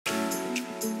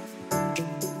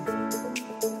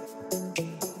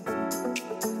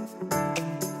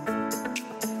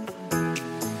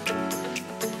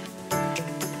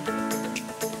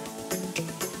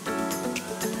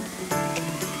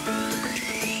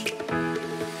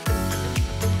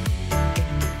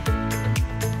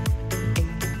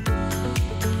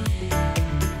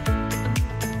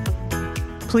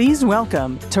Please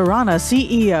welcome Tarana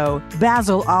CEO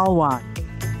Basil Alwan.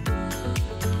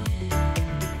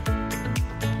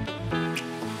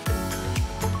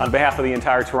 On behalf of the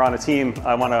entire Tarana team,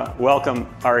 I want to welcome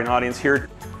our audience here.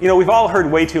 You know, we've all heard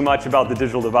way too much about the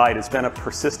digital divide. It's been a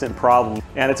persistent problem,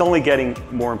 and it's only getting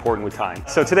more important with time.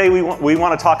 So today we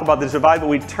want to talk about the digital divide, but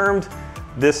we termed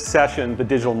this session the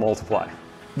digital multiply.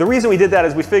 The reason we did that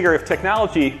is we figure if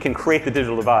technology can create the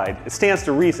digital divide, it stands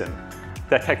to reason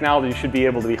that technology should be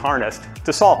able to be harnessed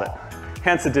to solve it,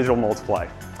 hence the digital multiply.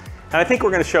 And I think we're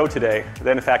going to show today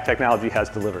that in fact technology has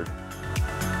delivered.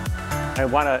 I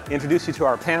want to introduce you to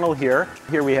our panel here.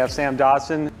 Here we have Sam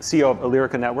Dodson, CEO of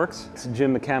Illyrica Networks,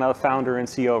 Jim McKenna, founder and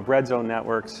CEO of Red Zone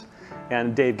Networks,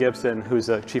 and Dave Gibson, who's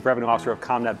the Chief Revenue Officer of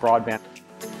ComNet Broadband.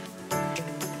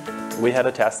 We had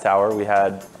a test tower. We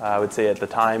had, I would say at the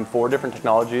time, 4 different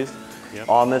technologies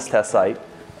on this test site.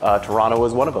 Tarana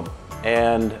was one of them.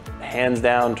 And hands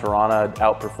down, Tarana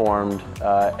outperformed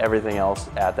everything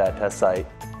else at that test site.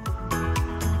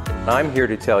 I'm here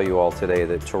to tell you all today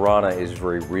that Tarana is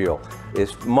very real.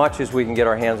 As much as we can get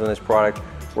our hands on this product,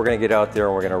 we're going to get out there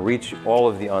and we're going to reach all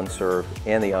of the unserved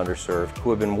and the underserved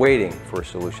who have been waiting for a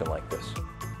solution like this.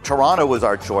 Tarana was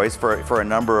our choice for a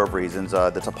number of reasons.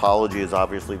 The topology is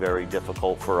obviously very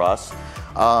difficult for us,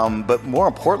 but more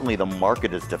importantly, the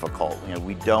market is difficult. You know,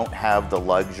 we don't have the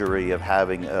luxury of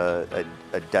having a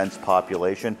dense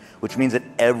population, which means that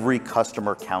every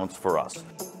customer counts for us.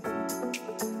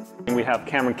 We have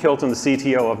Cameron Kilton, the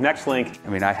CTO of Nextlink. I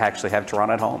mean, I actually have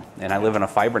Tarana at home, and I live in a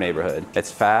fiber neighborhood.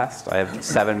 It's fast. I have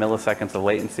 7 milliseconds of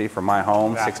latency from my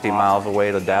home, 60 miles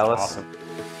away to Dallas. Awesome.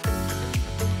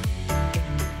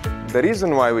 The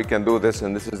reason why we can do this,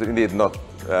 and this is indeed not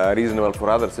reasonable for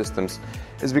other systems,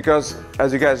 is because,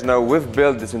 as you guys know, we've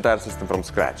built this entire system from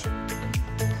scratch.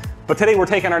 But today we're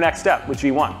taking our next step with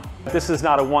G1. This is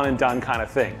not a one and done kind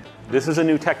of thing. This is a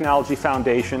new technology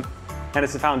foundation, and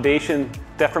it's a foundation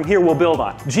that from here we'll build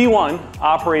on. G1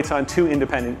 operates on 2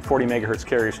 independent 40 megahertz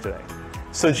carriers today.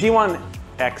 So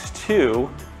G1x2,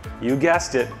 you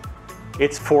guessed it,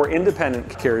 it's 4 independent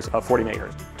carriers of 40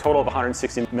 megahertz, total of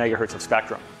 160 megahertz of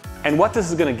spectrum. And what this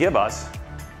is going to give us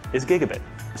is gigabit.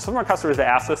 Some of our customers have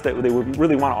asked us that they would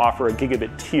really want to offer a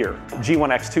gigabit tier.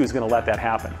 G1x2 is going to let that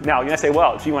happen. Now, you might say,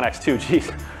 well, G1x2,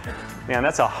 geez, man,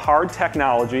 that's a hard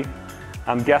technology.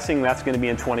 I'm guessing that's going to be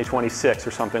in 2026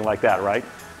 or something like that, right?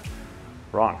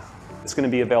 Wrong. It's going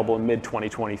to be available in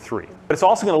mid-2023. But it's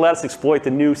also going to let us exploit the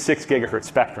new 6 gigahertz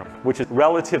spectrum, which is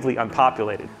relatively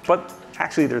unpopulated. But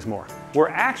actually, there's more. We're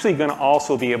actually going to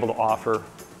also be able to offer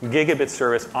gigabit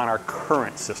service on our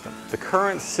current system. The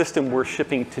current system we're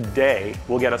shipping today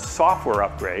will get a software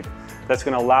upgrade that's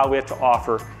going to allow it to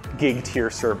offer gig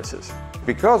tier services.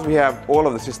 Because we have all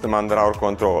of the system under our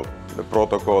control, the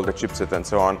protocol, the chipset, and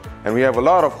so on, and we have a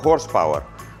lot of horsepower,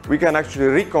 we can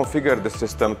actually reconfigure the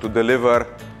system to deliver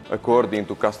according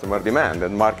to customer demand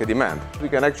and market demand. We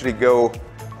can actually go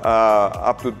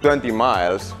up to 20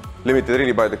 miles, limited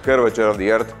really by the curvature of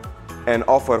the Earth, and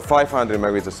offer 500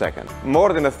 megabits a second,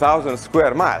 more than 1,000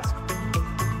 square miles.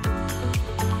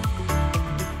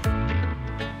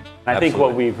 I think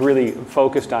what we've really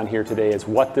focused on here today is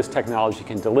what this technology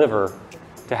can deliver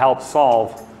to help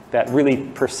solve that really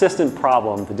persistent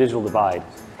problem, the digital divide,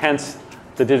 hence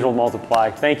the digital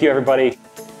multiply. Thank you, everybody.